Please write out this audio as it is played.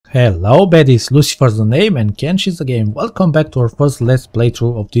Hello baddies, Lucifer's the name and Kenshi's the game. Welcome back to our first let's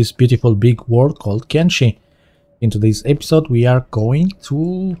playthrough of this beautiful big world called Kenshi. In today's episode we are going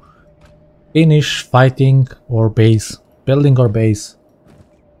to finish fighting our base, building our base.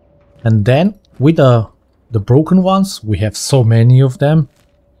 And then with the broken ones, we have so many of them.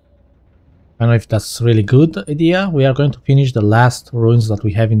 I don't know if that's a really good idea. We are going to finish the last ruins that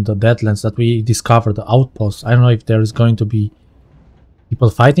we have in the Deadlands that we discovered, the outpost. I don't know if there is going to be people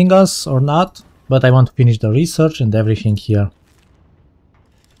fighting us or not, but I want to finish the research and everything here.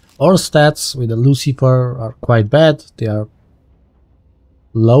 Our stats with the Lucifer are quite bad. They are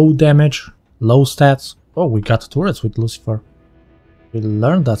low damage, low stats. Oh, we got turrets with Lucifer. We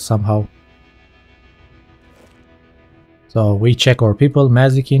learned that somehow. So we check our people.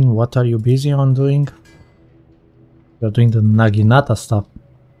 Mazikin, what are you busy on doing? You're doing the Naginata stuff.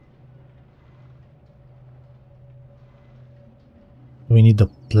 We need the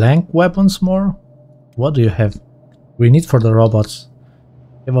plank weapons more? What do you have? We need for the robots.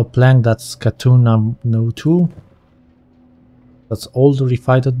 We have a plank that's Cartoon no 2. That's old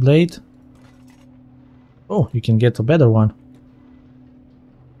refined blade. Oh, you can get a better one.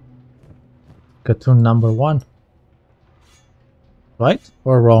 Cartoon number 1. Right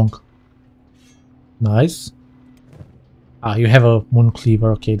or wrong? Nice. Ah, you have a moon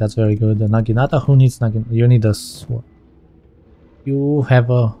cleaver. Okay, that's very good. The Naginata, who needs Naginata? You need a sword. You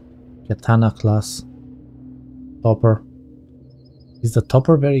have a katana class. Topper. Is the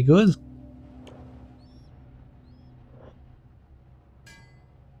topper very good?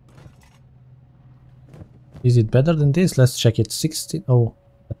 Is it better than this? Let's check it. 16. Oh,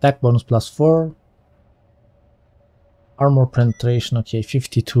 attack bonus plus 4. Armor penetration. Okay,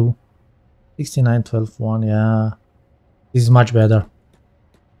 52. 69, 12, 1. Yeah. This is much better.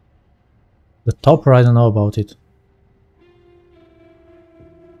 The topper, I don't know about it.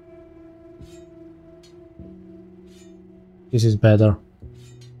 This is better.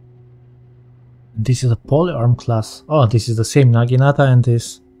 This is a polyarm class. Oh, this is the same Naginata and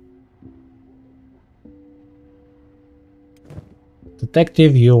this.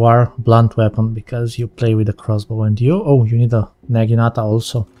 Detective, you are blunt weapon because you play with a crossbow, and you... Oh, you need a Naginata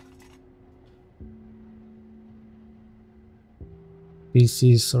also. This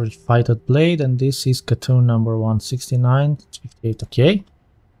is a refined blade and this is Cartoon number 169, 58, okay.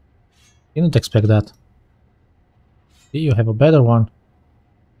 Didn't expect that. You have a better one.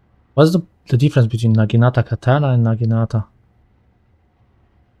 What's the difference between Naginata Katana and Naginata?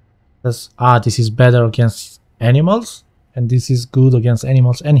 This is better against animals, and this is good against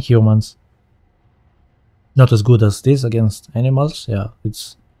animals and humans. Not as good as this against animals. Yeah,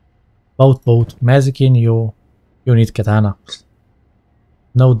 it's both. Mazikin, you need Katana.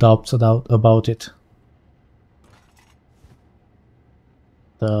 No doubts about it.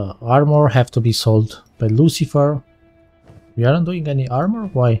 The armor have to be sold by Lucifer. We aren't doing any armor?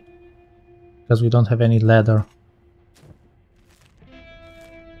 Why? Because we don't have any leather.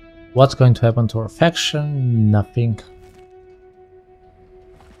 What's going to happen to our faction? Nothing.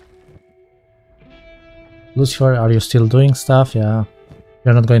 Lucifer, are you still doing stuff? Yeah.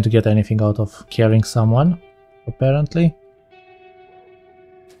 You're not going to get anything out of carrying someone, apparently.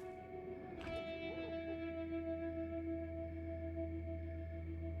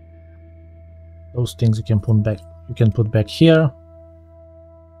 Those things you can put back. You can put back here.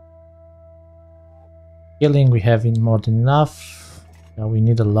 Healing we have in more than enough. Now we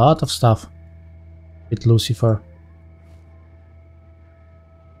need a lot of stuff with Lucifer.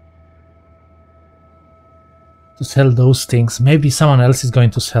 To sell those things. Maybe someone else is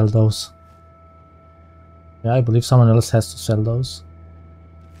going to sell those. Yeah, I believe someone else has to sell those.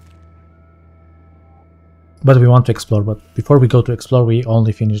 But we want to explore. But before we go to explore, we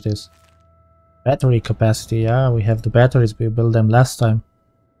only finish this. Battery capacity, yeah, we have the batteries, we built them last time.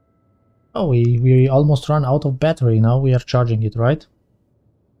 Oh, we almost run out of battery, now we are charging it, right?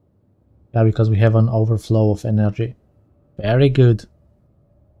 Yeah, because we have an overflow of energy. Very good.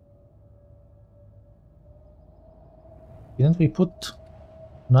 Didn't we put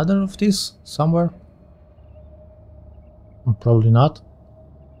another of these somewhere? Probably not.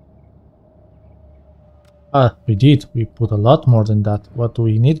 Ah, we did, we put a lot more than that. What do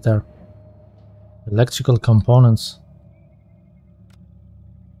we need there? Electrical components.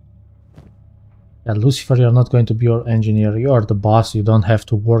 Yeah, Lucifer, you're not going to be your engineer. You are the boss. You don't have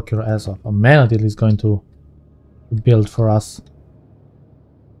to work your ass off. A Manadil is going to build for us.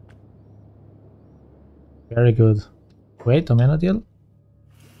 Very good. Wait, a Manadil?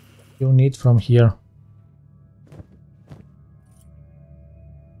 You need from here.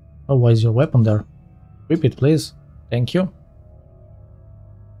 Oh, why is your weapon there? Whip it, please. Thank you.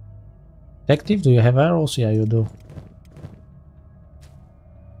 Detective, do you have arrows? Yeah, you do.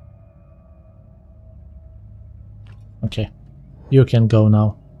 Okay, you can go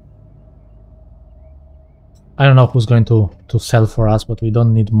now. I don't know who's going to sell for us, but we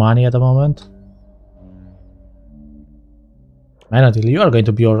don't need money at the moment. Manadil, you are going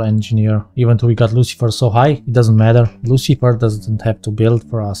to be our engineer. Even though we got Lucifer so high, it doesn't matter. Lucifer doesn't have to build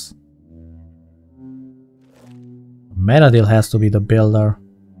for us. Manadil has to be the builder.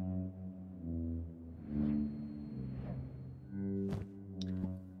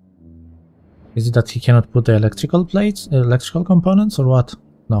 Is it that he cannot put the electrical plates, electrical components, or what?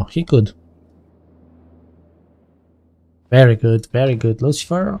 No, he could. Very good, very good.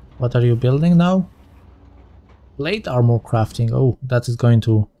 Lucifer, what are you building now? Plate armor crafting. Oh, that is going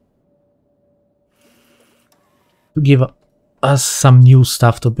to give us some new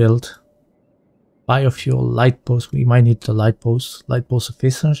stuff to build. Biofuel, light post. We might need the light post. Light post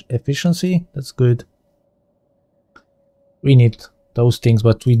efficiency. That's good. We need those things,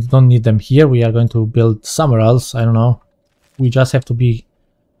 but we don't need them here. We are going to build somewhere else. I don't know. We just have to be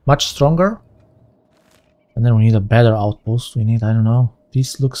much stronger. And then we need a better outpost. We need, I don't know.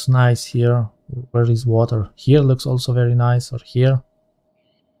 This looks nice here. Where is water? Here looks also very nice. Or here.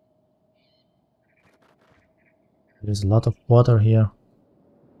 There's a lot of water here.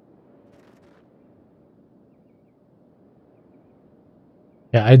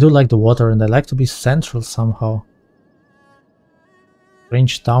 Yeah, I do like the water and I like to be central somehow.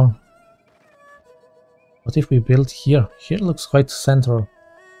 Range down. What if we build here? Here looks quite central.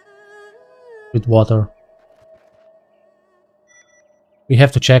 With water. We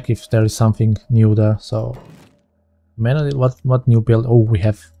have to check if there is something new there, so... Man, what new build? Oh, we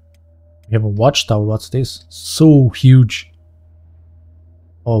have a watchtower. What's this? So huge.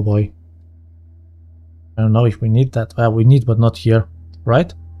 Oh boy. I don't know if we need that. Well, we need, but not here.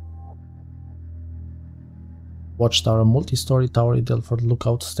 Right? Watchtower, multi-story tower ideal for the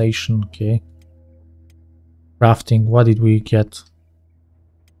lookout station. Okay. Crafting, what did we get?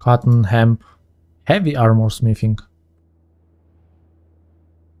 Cotton, hemp, heavy armor smithing.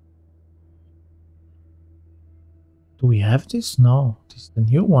 Do we have this? No, this is the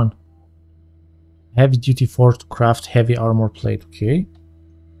new one. Heavy duty force to craft heavy armor plate. Okay.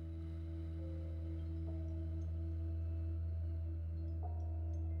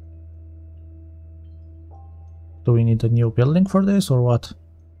 Do we need a new building for this or what?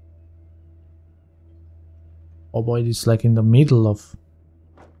 Oh boy, it's like in the middle of...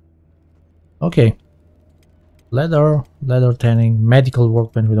 Okay. Leather tanning, medical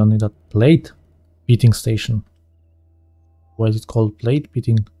workbench, we don't need a plate beating station. Why is it called plate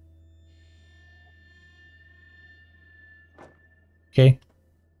beating? Okay.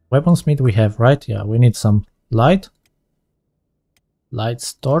 Weaponsmith we have, right? Yeah, we need some light.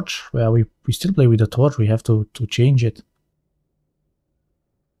 Lights, torch. Well, we still play with the torch, we have to change it.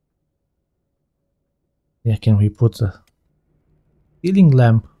 Yeah, can we put a ceiling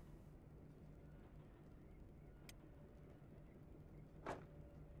lamp?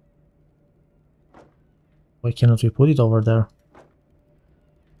 Why cannot we put it over there?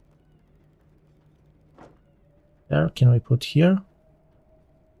 There, can we put here?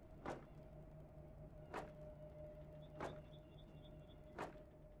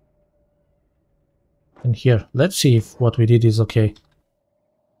 And here. Let's see if what we did is okay.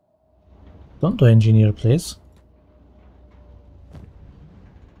 Don't do engineer, please.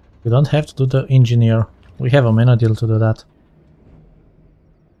 You don't have to do the engineer. We have a Menadil to do that.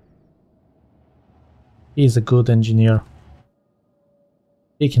 He's a good engineer.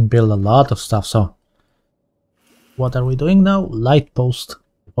 He can build a lot of stuff, so... What are we doing now? Light post.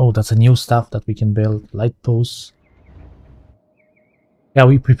 Oh, that's a new stuff that we can build. Light posts. Yeah,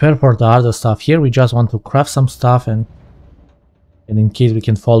 we prepare for the other stuff. Here we just want to craft some stuff and in case we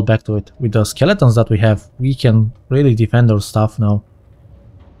can fall back to it. With the skeletons that we have, we can really defend our stuff now.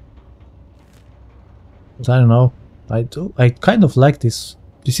 But I don't know. I kind of like this.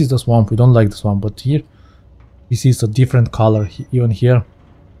 This is the swamp. We don't like the swamp, but here this is a different color even here.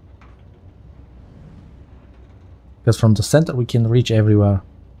 Because from the center we can reach everywhere.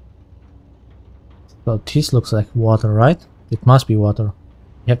 So this looks like water, right? It must be water.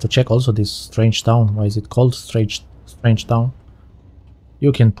 You have to check also this strange town. Why is it called strange town?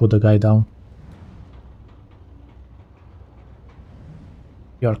 You can put the guy down.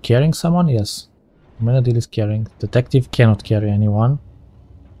 You are carrying someone? Yes. Menadil is carrying. Detective cannot carry anyone.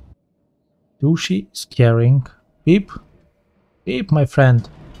 Dushi is carrying. Beep. Beep, my friend.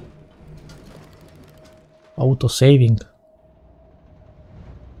 Auto saving.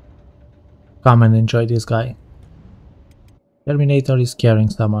 Come and enjoy this guy. Terminator is carrying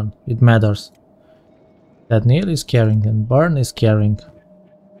someone. It matters. That Neil is carrying and Burn is carrying.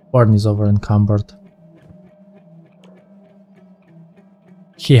 Burn is over encumbered.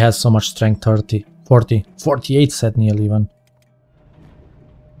 He has so much strength, 30, 40, 48 said Neil even.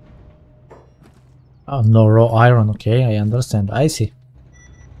 Oh, no raw iron, okay, I understand, I see.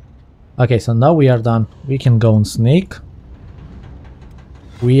 Okay, so now we are done. We can go and sneak.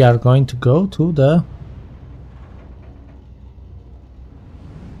 We are going to go to the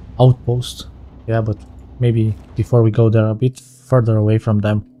outpost. Yeah, but maybe before we go there a bit further away from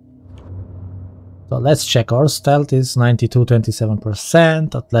them. So let's check. Our stealth is 92,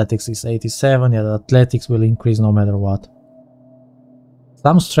 27%. Athletics is 87. Yeah, the athletics will increase no matter what.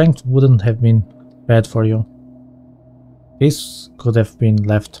 Some strength wouldn't have been bad for you. This could have been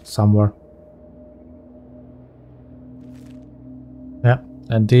left somewhere. Yeah,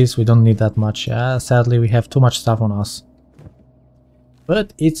 and this we don't need that much. Yeah, sadly we have too much stuff on us.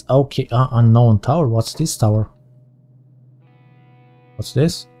 But it's okay. Unknown tower. What's this tower? What's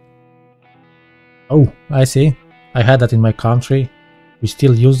this? Oh, I see. I had that in my country. We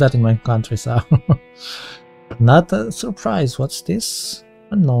still use that in my country, so... Not a surprise. What's this?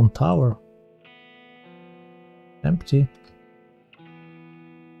 Unknown tower. Empty.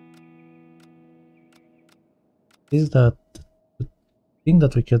 Is that the thing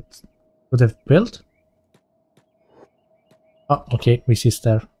that we could have built? Oh, okay, we see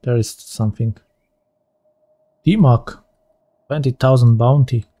there. There is something. Demok. 20,000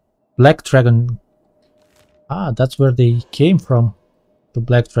 bounty. Black dragon. Ah, that's where they came from. The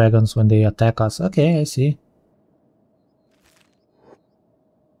black dragons when they attack us. Okay, I see.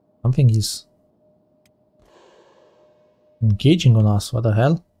 Something is engaging on us. What the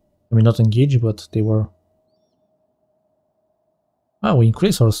hell? I mean, not engaging, but they were... Ah, we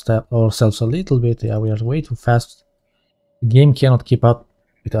increase ourselves a little bit. Yeah, we are way too fast. The game cannot keep up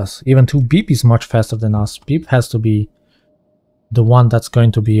with us. Even 2 Beep is much faster than us. Beep has to be the one that's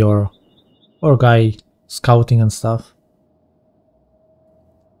going to be our guy scouting and stuff.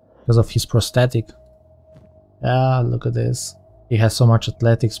 Because of his prosthetic. Yeah, look at this. He has so much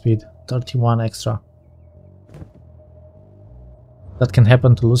athletic speed. 31 extra. That can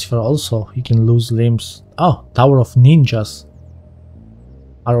happen to Lucifer also. He can lose limbs. Oh, Tower of Ninjas.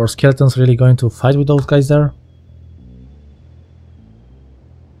 Are our skeletons really going to fight with those guys there?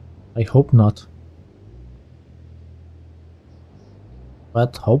 I hope not.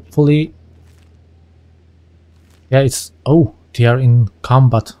 But hopefully... Yeah, it's... Oh, they are in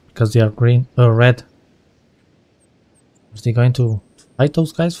combat because they are green, red. Are they going to fight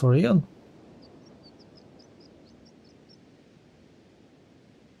those guys for real?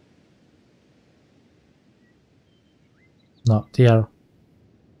 No, they are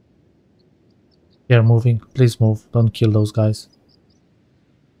moving. Please move. Don't kill those guys.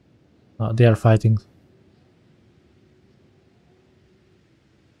 No, they are fighting.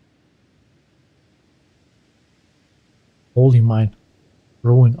 Holy mine.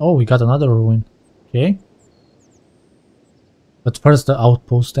 Ruin. Oh, we got another ruin. Okay. But first the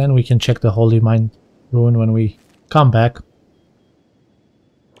outpost, then we can check the holy mine ruin when we come back.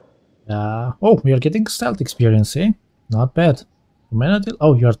 Oh, we are getting stealth experience, eh? Not bad. Amenadil?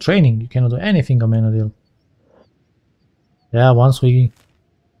 Oh, you are training. You cannot do anything, Amenadil. Yeah, once we...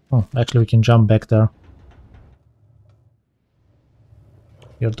 Oh, actually we can jump back there.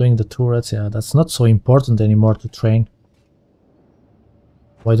 You're doing the turrets. Yeah, that's not so important anymore to train.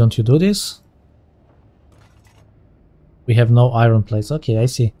 Why don't you do this? We have no iron plates. Okay, I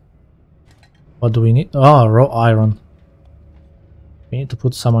see. What do we need? Oh, raw iron. We need to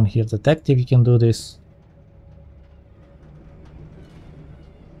put someone here. Detective, you can do this.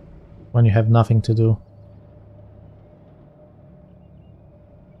 When you have nothing to do.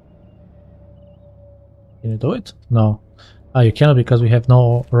 Can you do it? No. Ah, you cannot because we have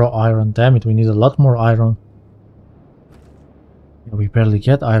no raw iron. Damn it, we need a lot more iron. Yeah, we barely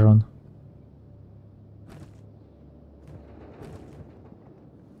get iron.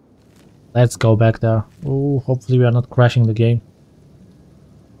 Let's go back there. Oh, hopefully we are not crashing the game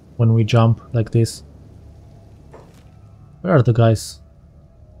when we jump like this. Where are the guys?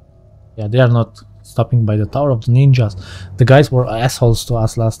 Yeah, they are not stopping by the Tower of the Ninjas. The guys were assholes to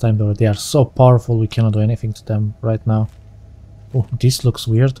us last time though. They are so powerful we cannot do anything to them right now. Oh, this looks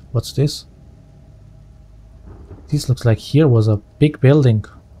weird. What's this? This looks like here was a big building.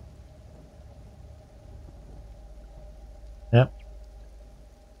 Yep.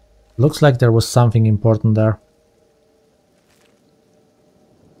 Looks like there was something important there.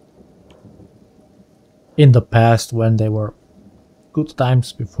 In the past, when they were good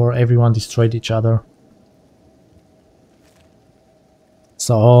times before everyone destroyed each other.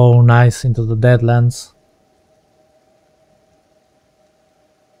 So nice into the Deadlands.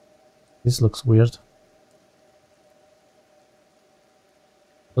 This looks weird.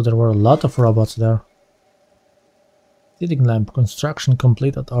 So there were a lot of robots there. Sitting lamp, construction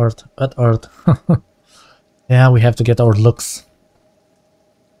complete at Earth. Yeah, we have to get our looks.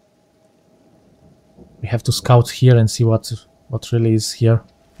 We have to scout here and see what really is here.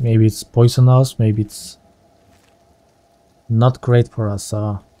 Maybe it's poisonous, maybe it's not great for us.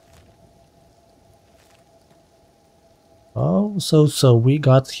 Oh, so we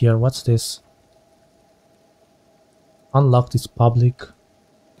got here. What's this? Unlock this public.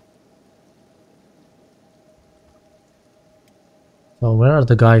 So where are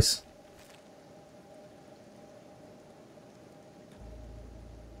the guys?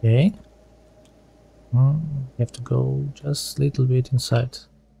 Okay. We have to go just a little bit inside.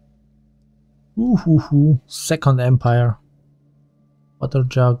 Ooh. Second Empire. Water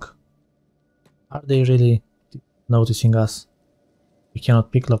jug. Are they really noticing us? We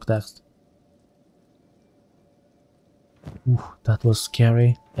cannot picklock that. Ooh, that was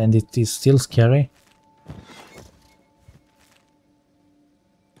scary. And it is still scary.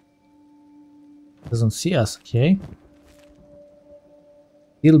 Doesn't see us, okay.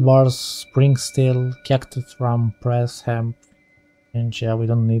 Steel bars, spring steel, cactus ram, press, hemp. And yeah, we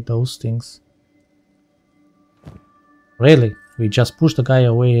don't need those things. Really? We just push the guy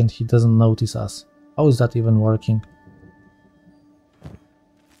away and he doesn't notice us. How is that even working?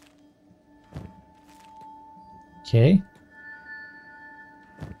 Okay.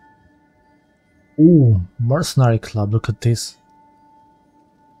 Ooh, mercenary club, look at this.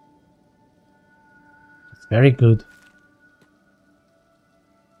 It's very good.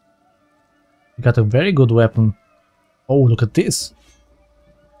 We got a very good weapon. Oh, look at this.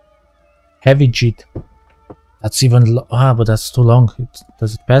 Heavy JIT. That's even but that's too long.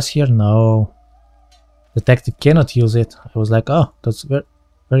 Does it pass here? No. Detective cannot use it. I was like, oh, that's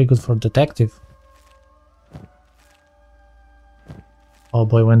very good for detective. Oh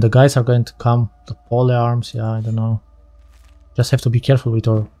boy, when the guys are going to come, the poly arms, yeah, I don't know. Just have to be careful with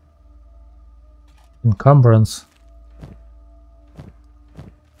our encumbrance.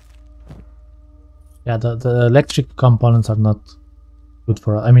 Yeah, the electric components are not good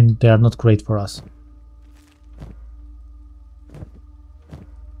for us. I mean, they are not great for us.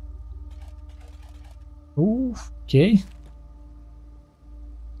 Ooh, okay.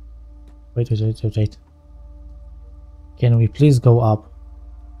 Wait. Can we please go up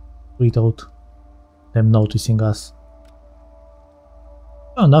without them noticing us?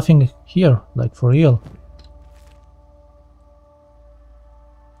 Oh, nothing here, like for real.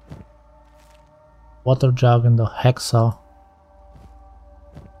 Water jug and the hacksaw.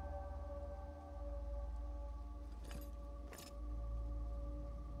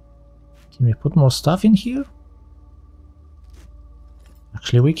 Can we put more stuff in here?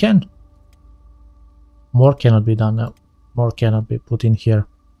 Actually, we can. More cannot be done now. More cannot be put in here.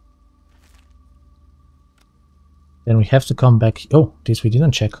 Then we have to come back. Oh, this we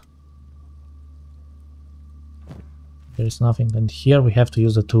didn't check. There is nothing. And here we have to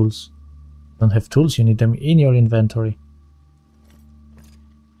use the tools. Don't have tools, you need them in your inventory.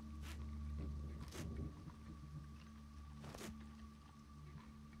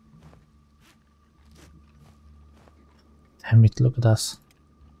 Damn it, look at us.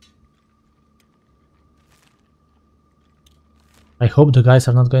 I hope the guys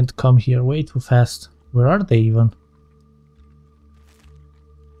are not going to come here way too fast. Where are they even?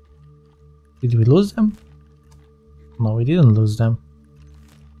 Did we lose them? No, we didn't lose them.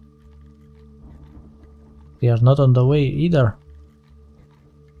 They are not on the way either.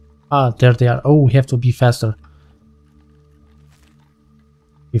 Ah, there they are. Oh, we have to be faster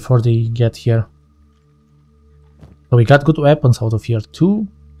before they get here. So we got good weapons out of here. 2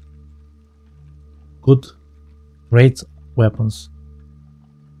 good, great weapons.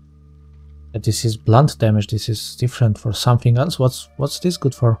 And this is blunt damage. This is different for something else. What's this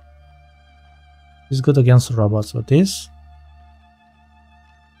good for? It's good against robots, but this?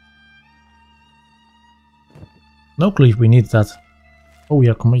 No clue if we need that. Oh, we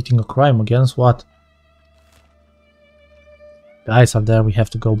are committing a crime. Against what? Guys are there. We have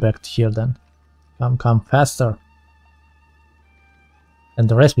to go back here then. Come faster. And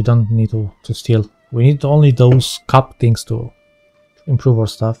the rest we don't need to steal. We need only those cup things to improve our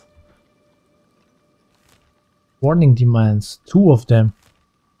stuff. Warning demands. 2 of them.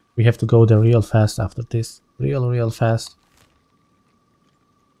 We have to go there real fast after this. Real fast.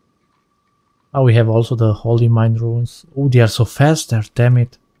 Oh, we have also the Holy Mine ruins. Oh, they are so fast there, damn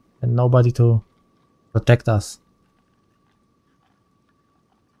it. And nobody to protect us.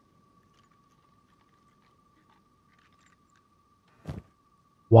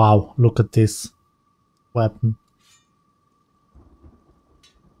 Wow, look at this weapon.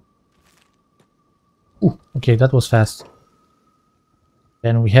 Ooh, okay, that was fast.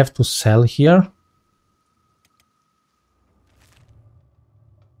 Then we have to sell here.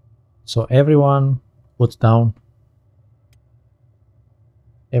 So everyone put down.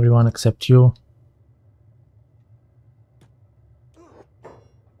 Everyone except you.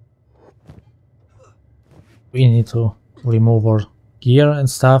 We need to remove our gear and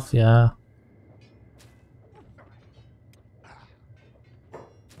stuff, yeah.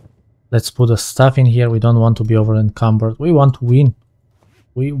 Let's put the stuff in here. We don't want to be over encumbered. We want to win.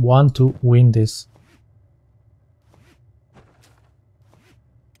 We want to win this.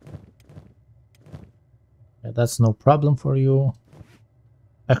 Yeah, that's no problem for you.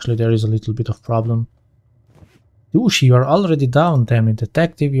 Actually, there is a little bit of problem. Douche, you are already down, damn it.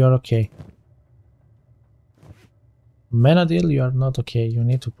 Detective, you are okay. Menadil, you are not okay. You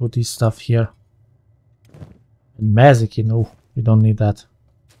need to put this stuff here. And Maziki, no, we don't need that.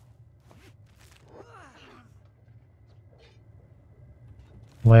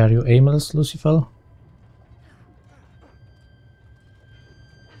 Why are you aimless, Lucifer?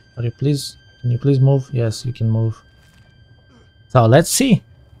 Are you please? Can you please move? Yes, you can move. So let's see.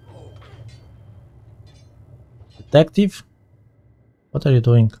 Detective, what are you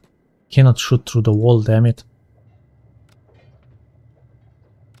doing? Cannot shoot through the wall, damn it.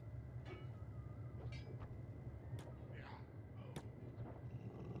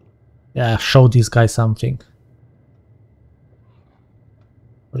 Yeah, show this guy something.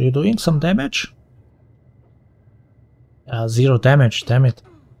 Are you doing some damage? 0 damage, damn it.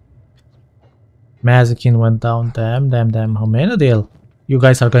 Mazikin went down, damn. How many deal? You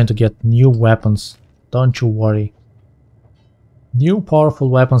guys are going to get new weapons, don't you worry. New powerful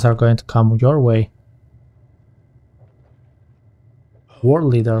weapons are going to come your way. War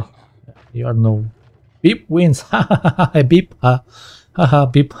leader, you are no. Beep wins, ha ha ha ha, beep, ha ha,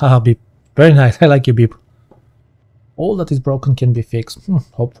 beep, ha ha, beep. Very nice, I like you, beep. All that is broken can be fixed,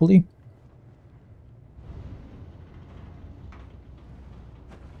 hopefully.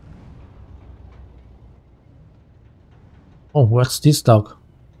 Oh, what's this dog?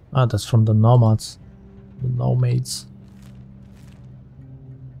 Ah, that's from the nomads. The nomades.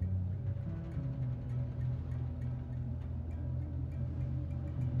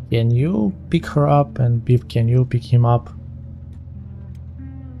 Can you pick her up? And Beep, can you pick him up?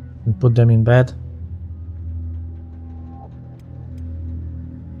 And put them in bed?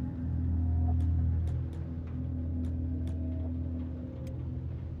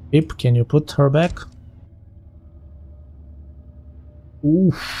 Beep, can you put her back?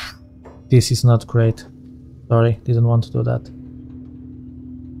 Oof. This is not great. Sorry, didn't want to do that.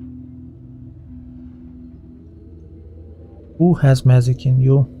 Who has magic in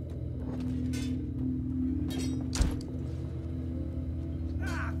you?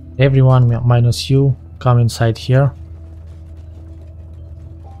 Everyone minus you, come inside here.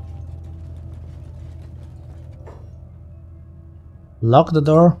 Lock the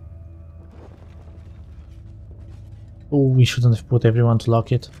door. Oh, we shouldn't have put everyone to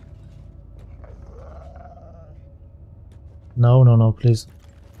lock it. No, please.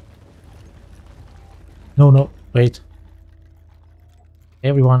 No, wait.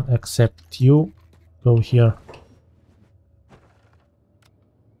 Everyone except you, go here.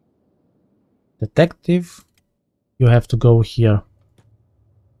 Detective, you have to go here.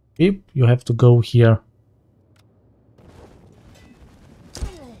 Beep, you have to go here.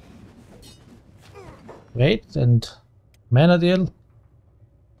 Wait, and Menadil, you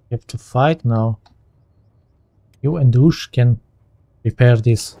have to fight now. You and Douche can repair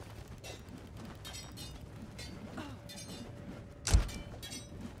this.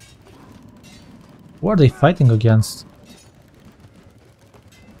 Who are they fighting against?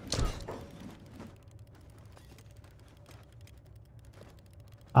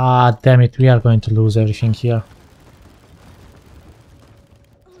 Ah, damn it, we are going to lose everything here.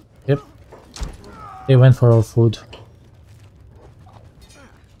 Yep. They went for our food.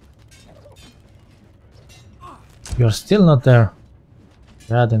 You're still not there.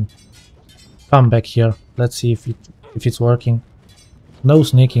 Yeah, then come back here. Let's see if it's working. No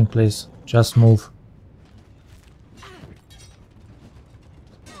sneaking, please. Just move.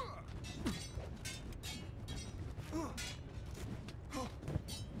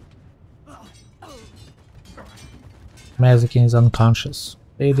 Mazikin is unconscious.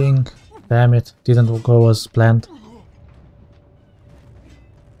 Bleeding. Damn it, didn't go as planned.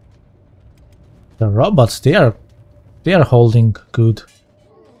 The robots, they are holding good.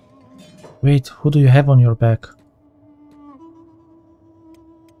 Wait, who do you have on your back?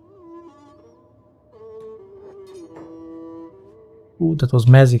 Ooh, that was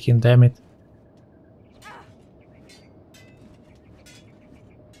Mazikin, damn it.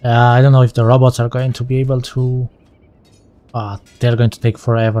 I don't know if the robots are going to be able to... they're going to take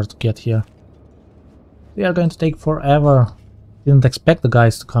forever to get here. They are going to take forever. Didn't expect the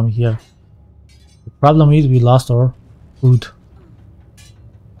guys to come here. The problem is we lost our food.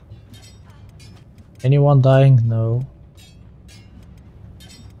 Anyone dying? No.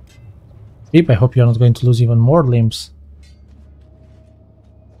 Sleep, I hope you're not going to lose even more limbs.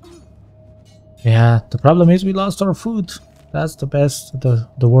 Yeah, the problem is we lost our food. That's the best, the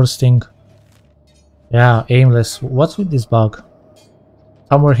worst thing. Yeah, aimless. What's with this bug?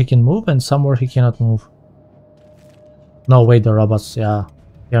 Somewhere he can move and somewhere he cannot move. No, wait, the robots, yeah.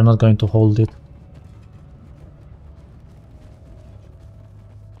 They are not going to hold it.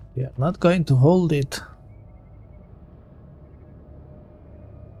 They are not going to hold it.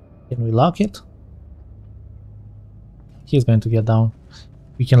 Can we lock it? He's going to get down.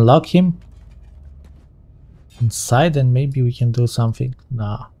 We can lock him inside and maybe we can do something.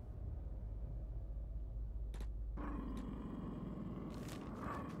 Nah.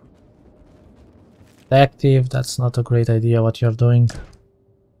 Active, that's not a great idea what you're doing.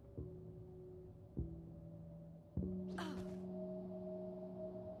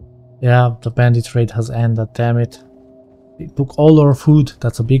 Yeah, the bandit raid has ended, damn it. They took all our food,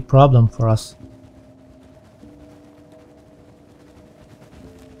 that's a big problem for us.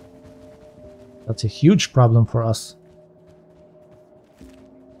 That's a huge problem for us.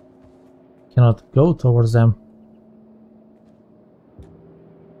 Cannot go towards them.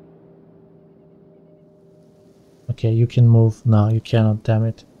 Okay, you can move. No, you cannot, damn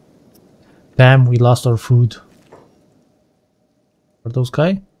it. Damn, we lost our food. Are those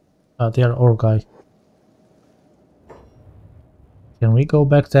guys? They are our guy. Can we go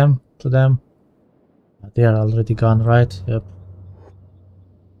back to them? They are already gone, right? Yep.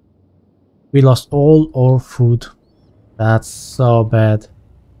 We lost all our food. That's so bad.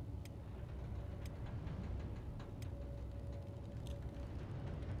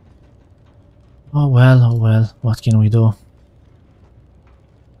 Oh well, what can we do?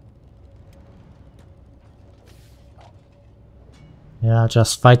 Yeah,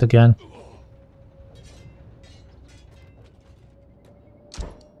 just fight again.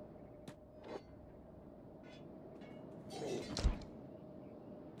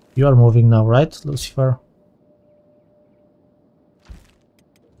 You are moving now, right, Lucifer?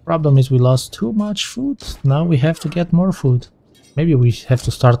 Problem is we lost too much food. Now we have to get more food. Maybe we have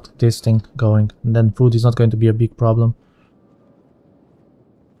to start this thing going, and then food is not going to be a big problem.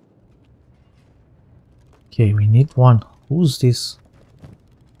 Okay, we need one. Who's this?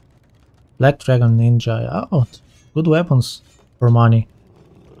 Black Dragon Ninja. Oh, good weapons for money.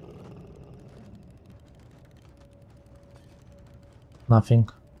 Nothing.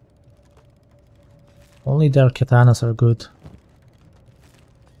 Only their katanas are good.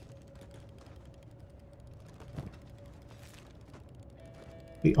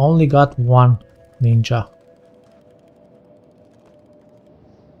 We only got one ninja.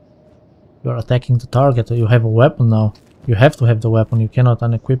 You're attacking the target. You have a weapon now. You have to have the weapon. You cannot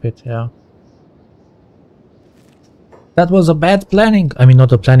unequip it. Yeah. That was a bad planning. I mean, not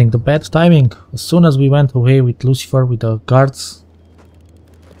the planning, the bad timing. As soon as we went away with Lucifer, with the guards,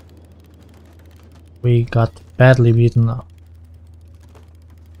 we got badly beaten up.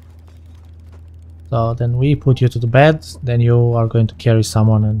 So then we put you to the bed, then you are going to carry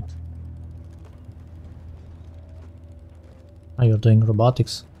someone and... Oh, you're doing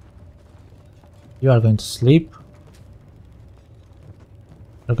robotics. You are going to sleep.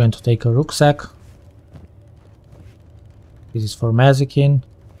 You're going to take a rucksack. This is for Mazikin.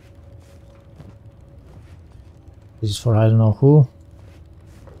 This is for I don't know who.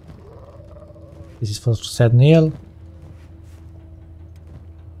 This is for Sedniel.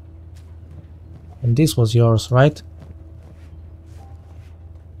 And this was yours, right?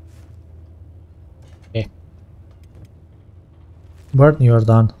 Okay. Burton, you are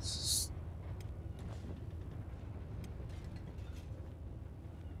done.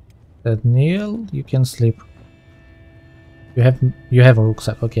 Sedniel, you can sleep. You have a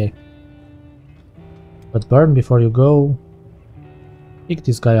rucksack, okay. But Burn, before you go, pick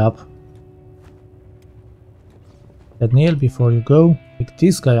this guy up. Sedniel, before you go, pick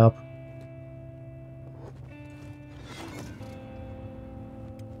this guy up.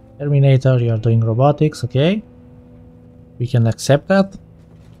 Terminator, you are doing robotics, okay. We can accept that.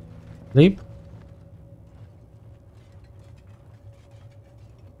 Sleep.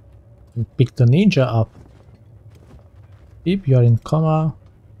 And pick the ninja up. Sleep, you are in coma.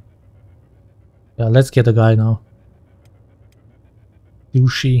 Yeah, let's get a guy now.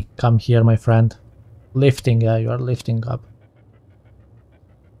 Lucy, come here, my friend. Lifting, yeah, you are lifting up.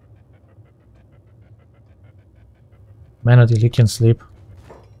 Melody, you can sleep.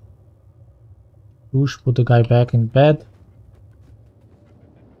 Push, put the guy back in bed.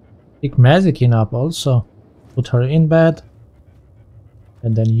 Pick Mazikin up also. Put her in bed.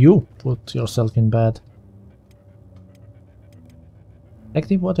 And then you put yourself in bed.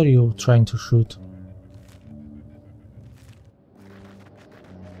 Active, what are you trying to shoot?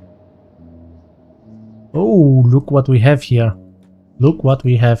 Oh, look what we have here. Look what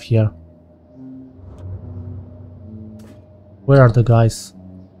we have here. Where are the guys?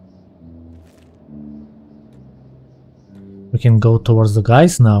 We can go towards the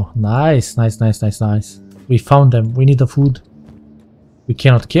guys now. Nice, nice, nice, nice, nice. We found them. We need the food. We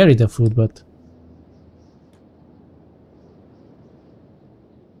cannot carry the food, but...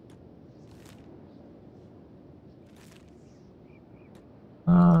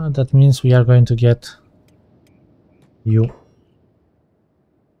 that means we are going to get... you.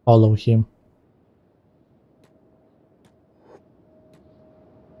 Follow him.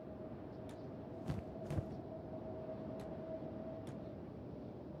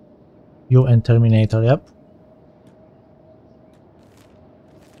 You and Terminator, yep.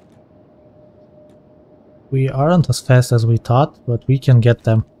 We aren't as fast as we thought, but we can get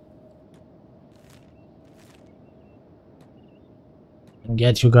them. And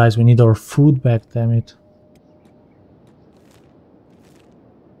get you guys, we need our food back, damn it.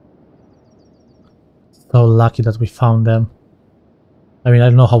 So lucky that we found them. I mean, I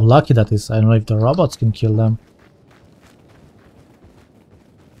don't know how lucky that is. I don't know if the robots can kill them.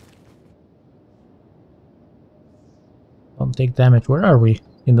 Don't take damage. Where are we?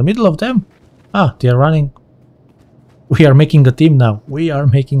 In the middle of them? Ah, they are running. We are making a team now. We are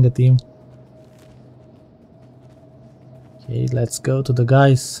making a team. Okay, let's go to the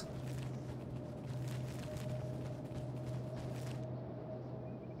guys.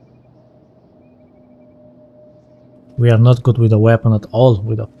 We are not good with a weapon at all,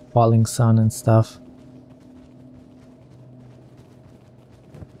 with a falling sun and stuff.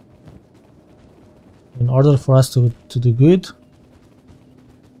 In order for us to do good,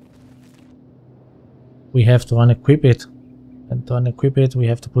 we have to unequip it. And to unequip it, we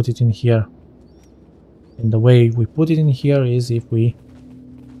have to put it in here. And the way we put it in here is if we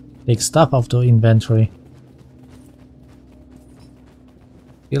take stuff out of the inventory.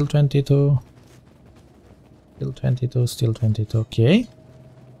 Still 22. Still 22, still 22, okay.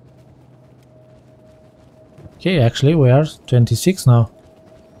 Okay, actually we are 26 now.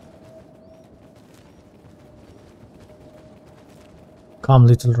 Come,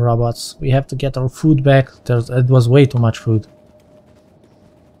 little robots, we have to get our food back. It was way too much food.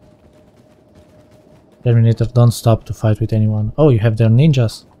 Terminator, don't stop to fight with anyone. Oh, you have their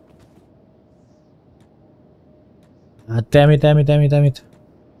ninjas. Ah, damn it, damn it, damn it, damn it.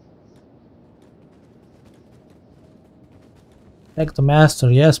 Protect the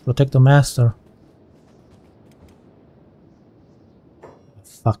master, yes, protect the master.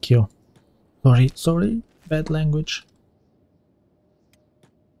 Fuck you. Sorry, bad language.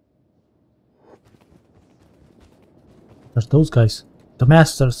 There's those guys. The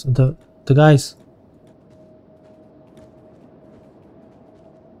masters, the guys.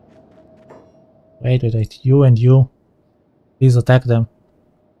 Wait, you and you. Please attack them.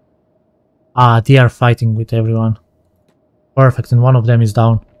 Ah, they are fighting with everyone. Perfect, and one of them is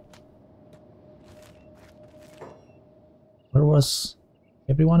down. Where was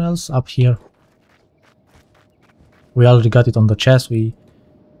everyone else? Up here. We already got it on the chest. We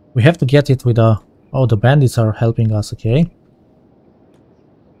have to get it with a... Oh, the bandits are helping us, okay.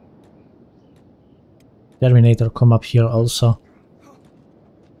 Terminator, come up here also.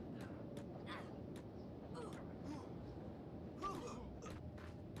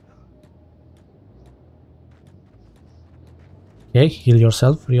 Okay, heal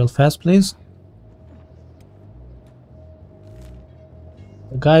yourself real fast, please.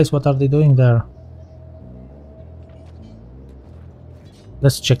 Guys, what are they doing there?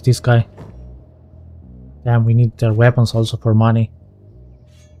 Let's check this guy. Damn, we need their weapons also for money.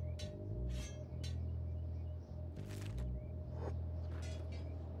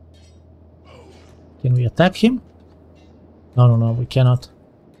 Can we attack him? No, we cannot.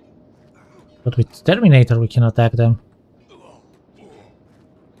 But with Terminator we can attack them.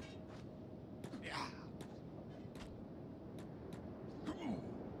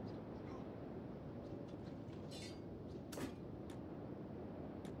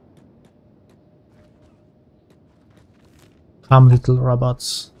 Come, little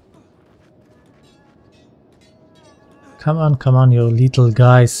robots. come on, you little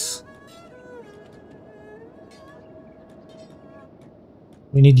guys.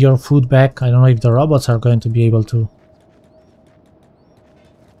 We need your food back. I don't know if the robots are going to be able to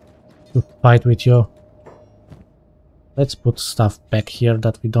fight with you. Let's put stuff back here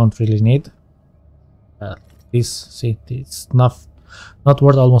that we don't really need. This, see, it's not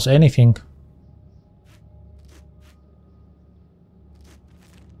worth almost anything.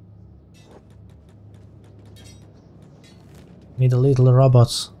 Need a little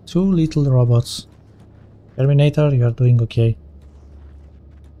robots. 2 little robots. Terminator, you're doing okay.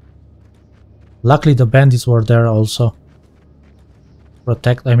 Luckily the bandits were there also.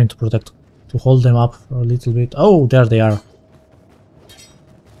 To hold them up for a little bit. Oh, there they are.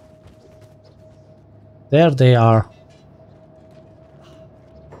 There they are.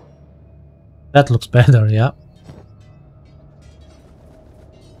 That looks better, yeah.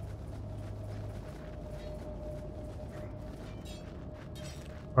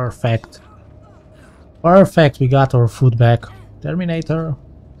 Perfect. Perfect, we got our food back. Terminator.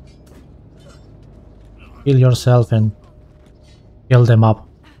 Kill yourself and kill them up.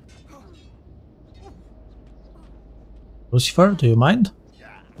 Lucifer, do you mind?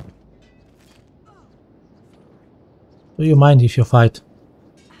 Do you mind if you fight?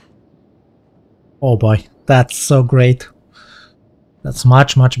 Oh boy, that's so great. That's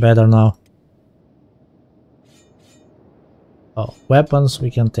much better now. Oh, weapons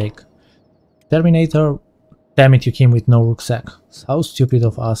we can take. Terminator, damn it, you came with no rucksack. How stupid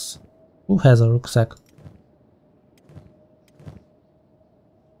of us. Who has a rucksack?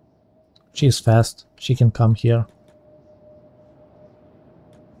 She's fast, she can come here.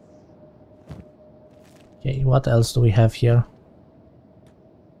 Okay, what else do we have here?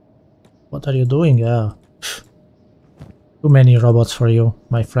 What are you doing? Too many robots for you,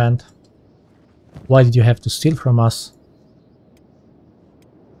 my friend. Why did you have to steal from us?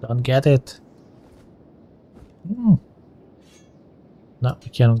 Don't get it. No, we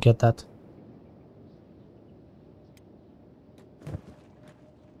cannot get that.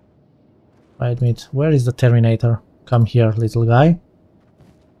 Right, mate. Where is the Terminator? Come here, little guy.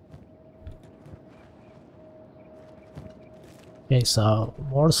 Okay, so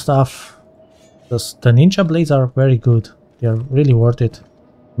more stuff. The ninja blades are very good. They are really worth it.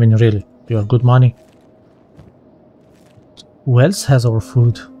 I mean, really, they are good money. Who else has our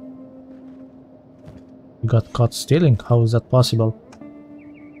food? We got caught stealing. How is that possible?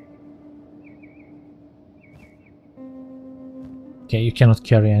 Okay, you cannot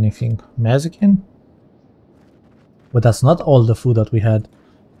carry anything. Mexican? But that's not all the food that we had.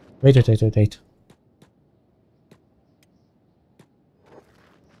 Wait.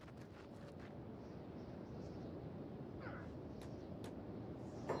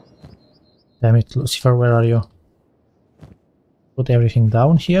 Damn it, Lucifer, where are you? Put everything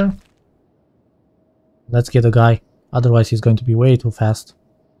down here. Let's get a guy, otherwise he's going to be way too fast.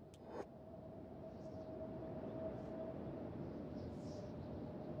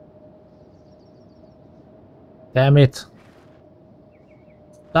 Damn it.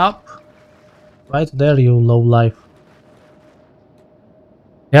 Stop. Right there, you lowlife.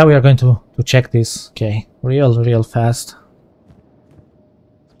 Yeah, we are going to check this. Okay, real fast.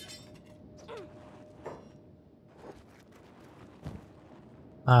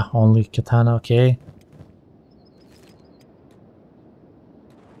 Ah, only katana, okay.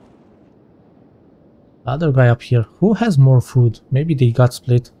 The other guy up here. Who has more food? Maybe they got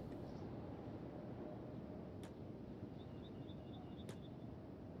split.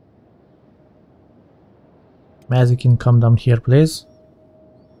 Mexican, come down here, please.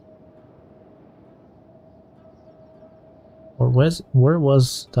 Or where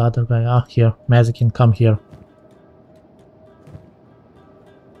was the other guy? Ah, here. Mexican, come here.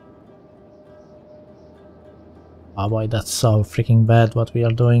 Oh boy, that's so freaking bad what we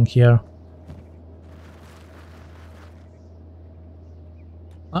are doing here.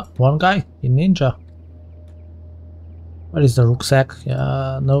 Ah, one guy in ninja. Where is the rucksack?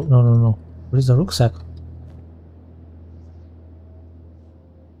 Yeah, no. Where is the rucksack?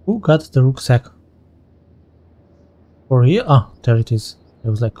 Who got the rucksack? For here? Ah, there it is. I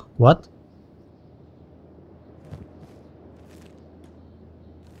was like, what?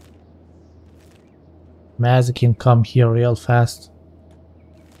 Mexican, come here real fast.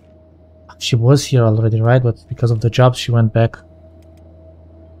 She was here already, right? But because of the job, she went back.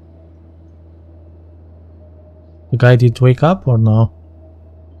 The guy did wake up or no?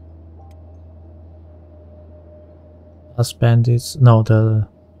 Us bandits? No, the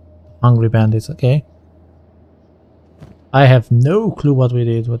hungry bandits. Okay. I have no clue what we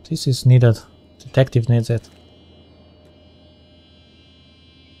did, but this is needed. Detective needs it.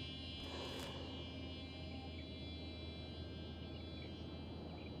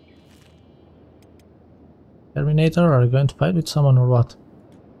 Terminator, are you going to fight with someone or what?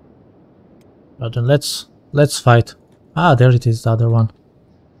 Oh, then let's fight. Ah, there it is, the other one.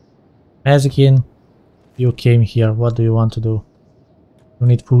 Mazikin, you came here. What do you want to do? You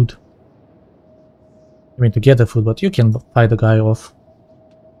need food. I mean, to get the food, but you can fight the guy off.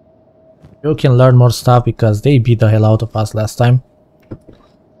 You can learn more stuff because they beat the hell out of us last time.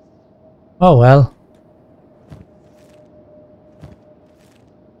 Oh well.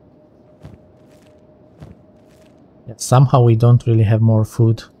 Yeah, somehow we don't really have more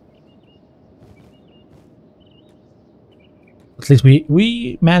food. At least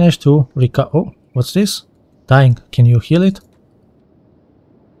we managed to recover. Oh, what's this? Dying. Can you heal it?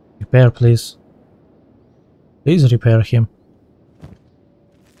 Repair, please. Please repair him.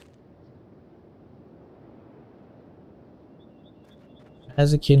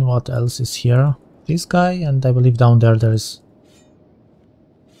 Azikin, what else is here? This guy, and I believe down there is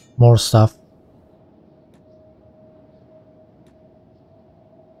more stuff.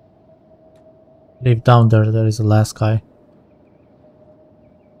 I believe down there is the last guy.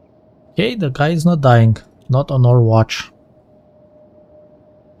 Okay, the guy is not dying. Not on our watch.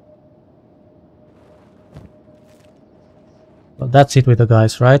 So that's it with the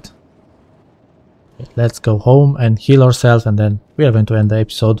guys, right? Okay, let's go home and heal ourselves, and then we are going to end the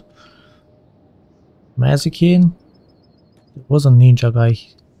episode. Mazikin. There was a ninja guy.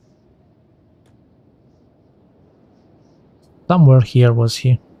 Somewhere here was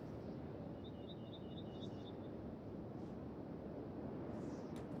he.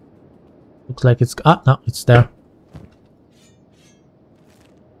 Looks like it's... Ah, no, it's there.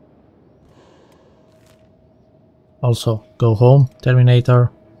 Also, go home,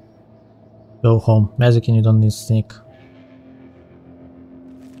 Terminator. Go home. Mazikin, you don't need sneak.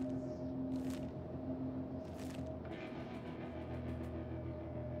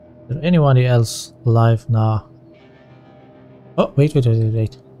 Is there anybody else alive? Nah. Oh, wait.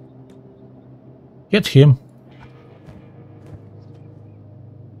 Get him.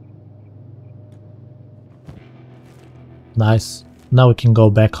 Nice. Now we can go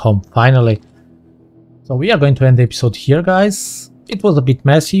back home, finally. So we are going to end the episode here, guys. It was a bit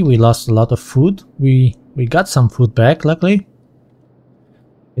messy. We lost a lot of food. We got some food back, luckily.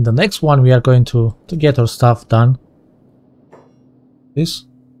 In the next one, we are going to get our stuff done. This?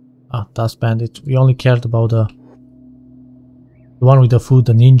 Ah, Dust Bandit. We only cared about the one with the food,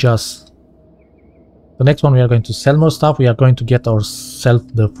 the ninjas. The next one, we are going to sell more stuff. We are going to get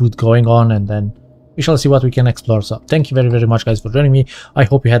ourselves the food going on, and then we shall see what we can explore. So thank you very, very much, guys, for joining me. I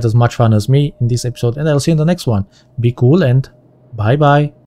hope you had as much fun as me in this episode, and I'll see you in the next one. Be cool and bye-bye.